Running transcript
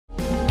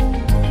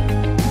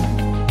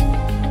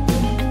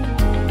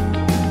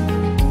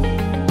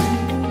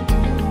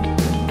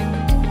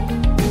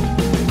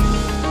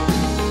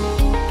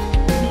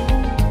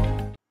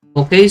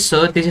Okay,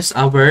 so this is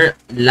our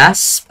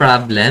last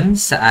problem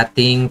sa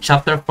ating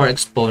chapter 4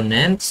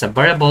 exponents sa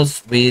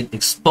variables with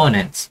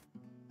exponents.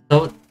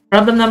 So,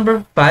 problem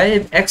number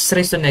 5, x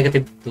raised to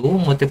negative 2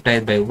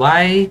 multiplied by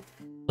y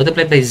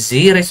multiplied by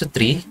z raised to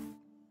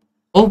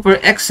 3 over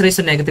x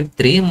raised to negative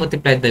 3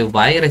 multiplied by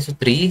y raised to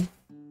 3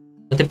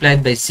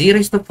 multiplied by z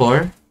raised to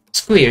 4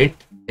 squared.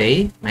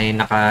 Okay, may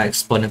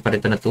naka-exponent pa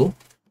rito na 2.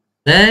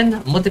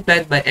 Then,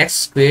 multiplied by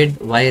x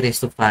squared, y raised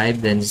to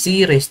 5, then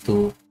z raised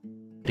to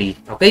 3.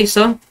 Okay,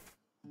 so,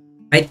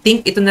 I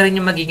think ito na rin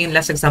yung magiging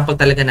last example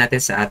talaga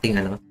natin sa ating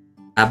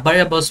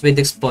variables with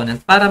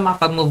exponent para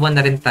makapag-move on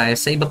na rin tayo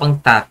sa iba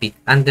pang topic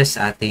under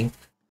sa ating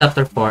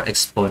chapter 4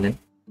 exponent.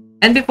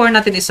 And before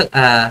natin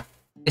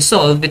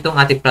isolve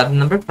itong ating problem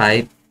number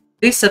 5,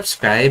 please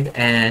subscribe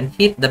and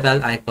hit the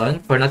bell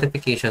icon for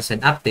notifications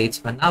and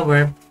updates on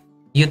our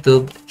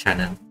YouTube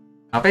channel.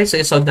 Okay, so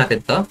isolve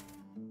natin to.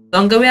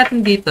 So, ang gawin natin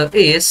dito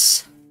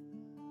is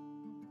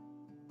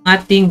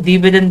ating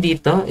dividend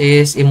dito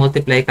is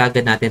i-multiply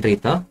kagad natin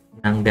rito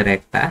ng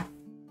direkta.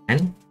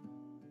 And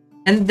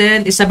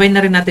then, isabay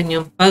na rin natin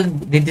yung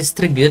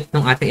pag-distribute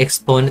ng ating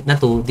exponent na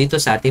 2 dito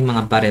sa ating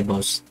mga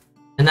variables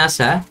na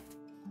nasa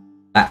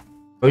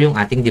or yung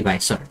ating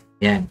divisor.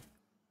 Yan.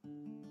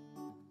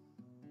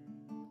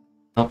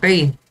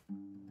 Okay.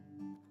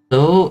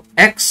 So,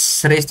 x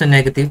raised to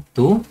negative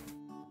 2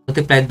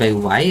 multiplied by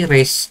y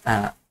raised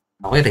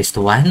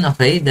to 1.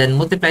 Okay. Then,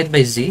 multiplied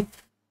by z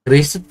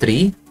raised to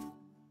 3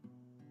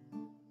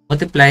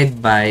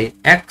 multiplied by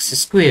x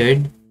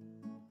squared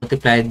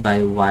multiplied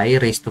by y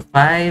raised to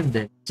 5,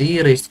 then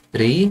z raised to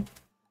 3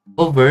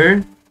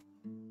 over,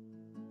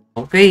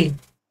 okay,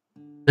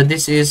 so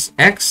this is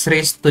x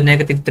raised to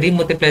negative 3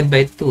 multiplied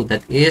by 2,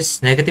 that is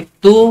negative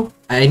 3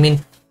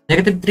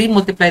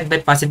 multiplied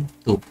by positive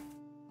 2,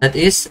 that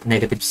is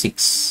negative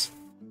 6.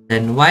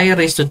 Then y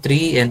raised to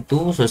 3 and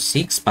 2, so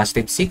 6,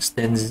 positive 6,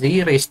 then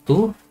z raised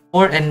to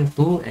 4 and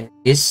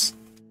 2 is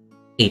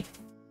 8.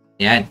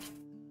 Yan.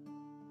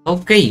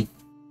 Okay.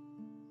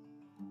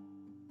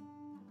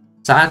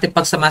 Sa ating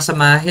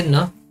pagsama-samahin,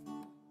 no?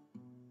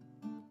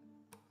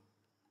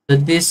 So,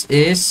 this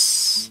is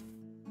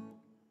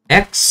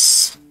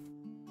x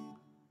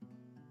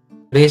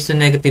raised to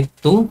negative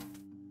 2,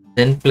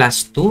 then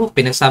plus 2.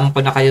 Pinagsama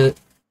ko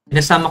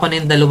na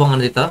yung dalawang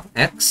dito,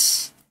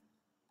 x.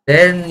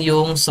 Then,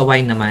 yung sa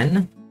y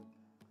naman,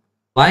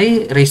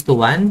 y raised to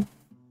 1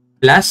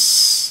 plus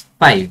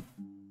 5.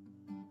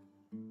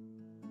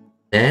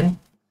 Then,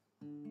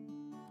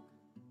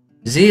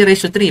 z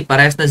raised to 3.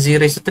 Parehas na z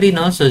raised to 3,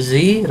 no? So,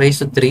 z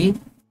raised to 3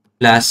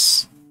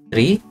 plus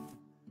 3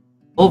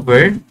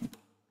 over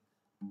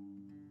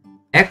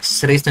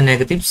x raised to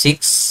negative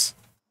 6,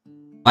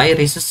 y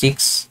raised to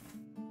 6,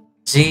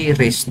 z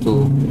raised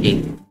to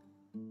 8.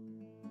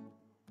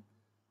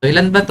 So,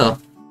 ilan ba to?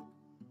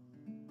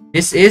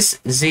 This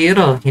is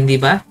 0, hindi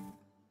ba?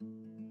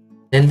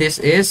 Then this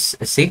is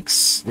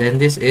 6.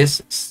 Then this is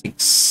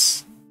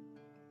 6.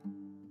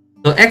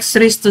 So, x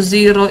raised to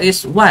 0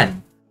 is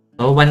 1.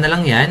 So, 1 na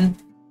lang yan.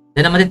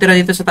 Then, ang matitira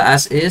dito sa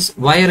taas is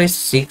y raised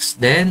to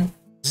 6, then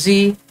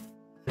z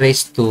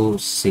raised to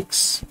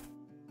 6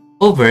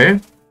 over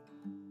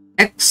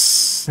x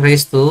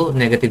raised to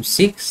negative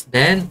 6,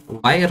 then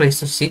y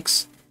raised to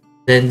 6,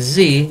 then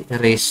z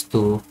raised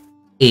to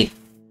 8.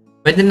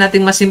 Pwede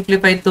natin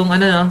masimplify itong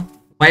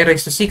y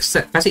raised to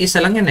 6 kasi isa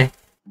lang yan eh.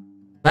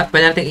 But,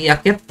 pwede natin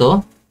iakyat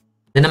to.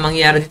 Then, ang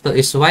mangyayari dito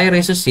is y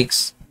raised to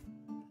 6.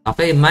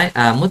 Okay,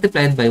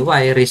 multiplied by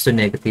y raised to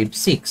negative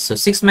 6. So,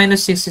 6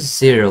 minus 6 is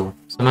 0.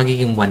 So,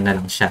 magiging 1 na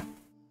lang siya.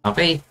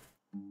 Okay.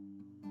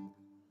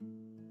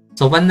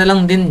 So, 1 na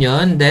lang din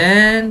yon.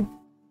 Then,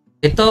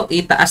 ito,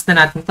 itaas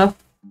na natin to.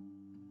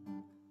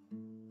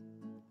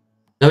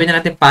 Gawin na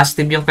natin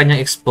positive yung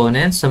kanyang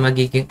exponent. So,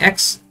 magiging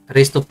x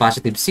raised to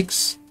positive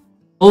 6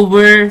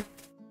 over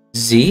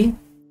z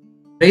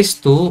raised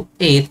to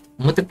 8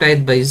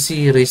 multiplied by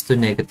z raised to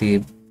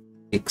negative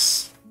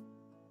 6.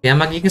 Kaya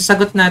magiging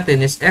sagot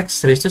natin is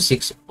x raised to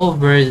 6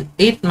 over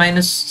 8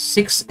 minus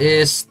 6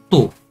 is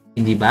 2.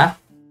 Hindi ba?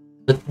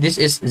 So,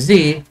 this is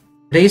z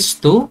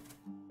raised to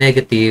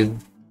negative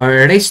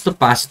or raised to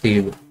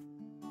positive.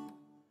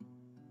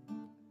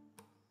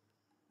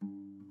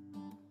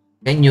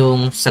 Yan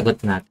yung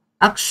sagot natin.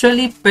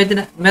 Actually,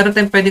 meron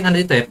tayong pwedeng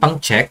dito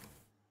pang-check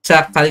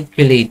sa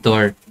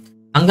calculator.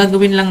 Ang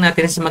gagawin lang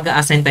natin is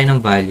mag-a-assign tayo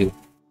ng value.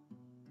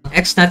 Ang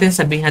x natin,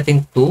 sabihin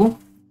natin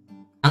 2.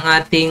 Ang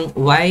ating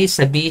y,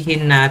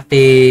 sabihin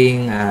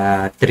natin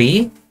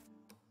 3.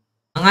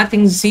 Ang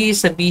ating z,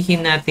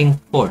 sabihin natin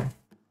 4.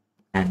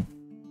 Yan.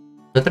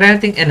 So, try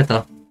natin,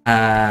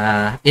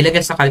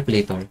 ilagay sa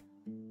calculator.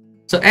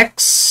 So, ang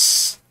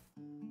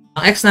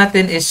x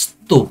natin is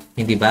 2,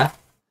 hindi ba?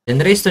 Then,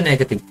 raised to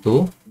negative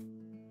 2.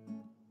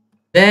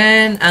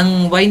 Then,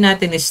 ang y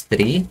natin is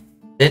 3.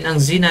 Then,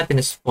 ang z natin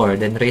is 4.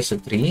 Then, raised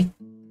to 3.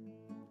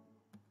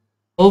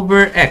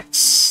 Over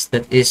x,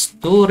 that is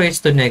 2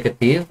 raised to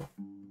negative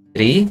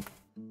 3.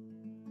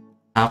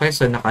 Okay,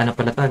 so nakaano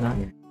pala ito, no?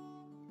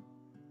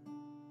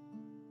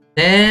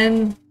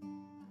 Then,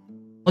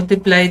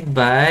 multiplied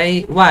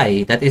by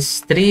y. That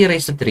is 3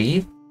 raised to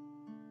 3.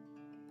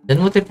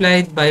 Then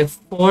multiplied by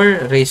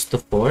 4 raised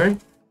to 4.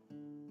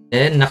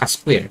 Then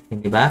naka-square.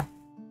 Hindi ba?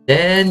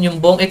 Then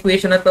yung buong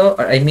equation na to,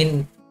 or I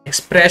mean,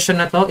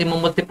 expression na to,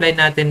 i-multiply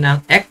natin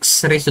ng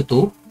x raised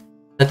to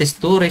 2. That is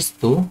 2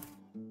 raised to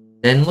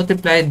 2. Then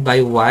multiplied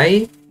by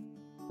y,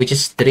 which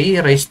is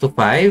 3 raised to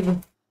 5.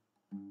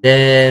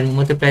 Then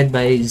multiplied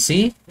by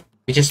z,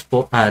 which is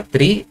 3,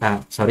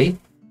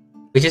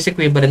 which is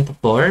equivalent to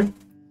 4.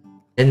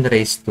 Then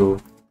raised to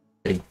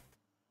 3.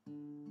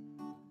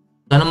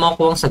 So, ano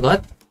makukuha ang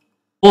sagot?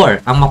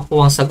 4 ang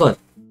makukuha ang sagot.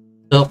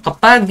 So,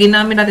 kapag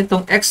ginamit natin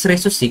itong x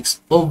raised to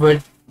 6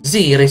 over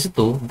z raised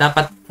to 2,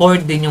 dapat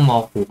 4 din yung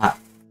makukuha.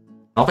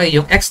 Okay,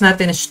 yung x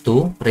natin is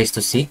 2 raised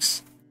to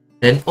 6.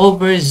 Then,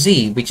 over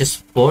z, which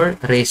is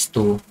 4 raised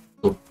to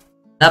 2.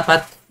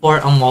 Dapat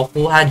 4 ang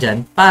makukuha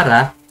dyan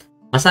para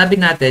masabi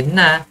natin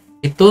na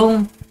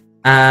itong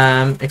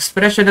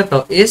expression na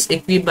to is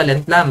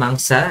equivalent lamang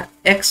sa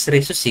x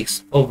raised to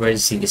 6 over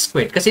z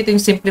squared. Kasi ito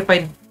yung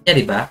simplified niya,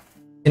 di ba?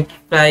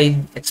 Simplified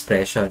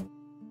expression.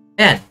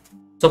 Ayan.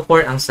 So,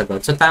 4 ang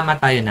sagot. So,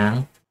 tama tayo ng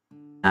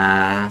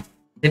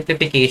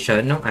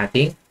simplification ng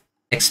ating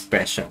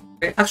expression.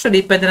 Okay.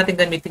 Actually, pwede natin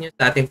gamitin yung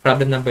sa ating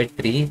problem number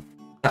 3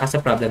 saka sa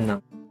problem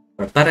number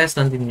 4. Pares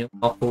lang din yung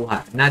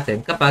makukuha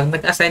natin kapag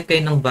nag-assign kayo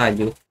ng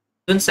value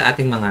dun sa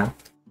ating mga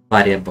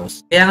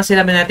variables. Kaya nga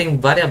sinabi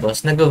nating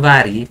variables,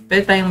 nag-vary,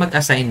 pwede tayong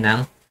mag-assign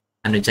ng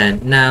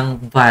ng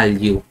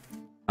value.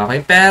 Okay?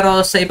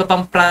 Pero sa iba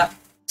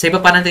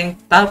pa nating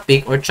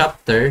topic or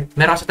chapter,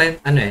 meron kasi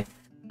tayong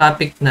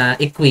topic na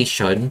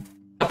equation.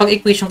 Kapag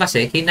equation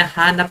kasi,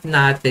 hinahanap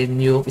natin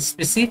yung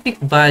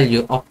specific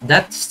value of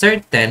that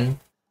certain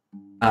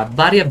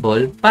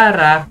variable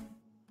para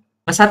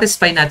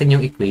masatisfy natin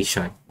yung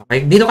equation.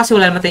 Okay? Dito kasi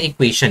wala naman tayong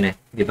equation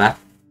di ba?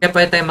 Kaya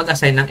pwede tayong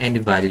mag-assign ng any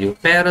value.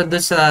 Pero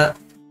doon sa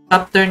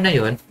chapter na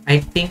yon,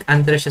 I think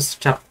under siya sa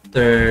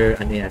chapter,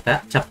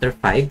 chapter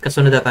 5,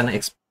 kasunod ata ng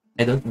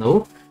I don't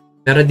know.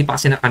 Pero di pa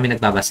kasi kami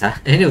nagbabasa.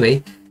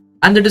 Anyway,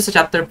 under doon sa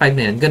chapter 5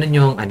 na yun, ganun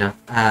yung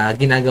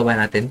ginagawa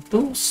natin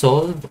to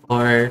solve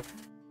or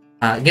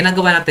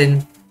ginagawa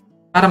natin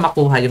para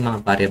makuha yung mga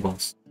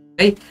variables.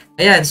 Okay?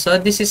 Ayan, so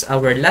this is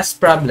our last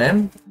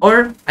problem,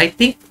 or I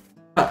think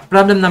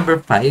problem number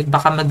 5.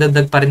 Baka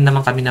magdagdag pa rin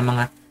naman kami ng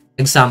mga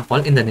example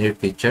in the near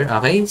future.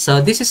 Okay?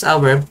 So this is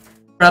our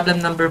problem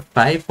number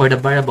 5 for the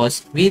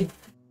variables with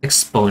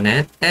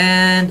exponent,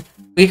 and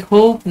we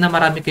hope na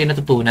marami kayo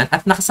natutunan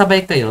at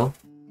nakasabay kayo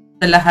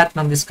sa lahat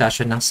ng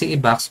discussion ng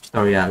CEBOX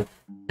tutorial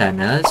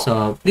channel.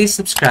 So please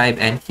subscribe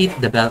and hit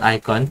the bell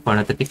icon for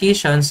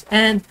notifications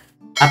and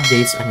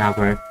updates on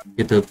our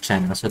YouTube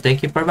channel. So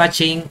thank you for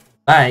watching.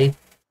 Bye!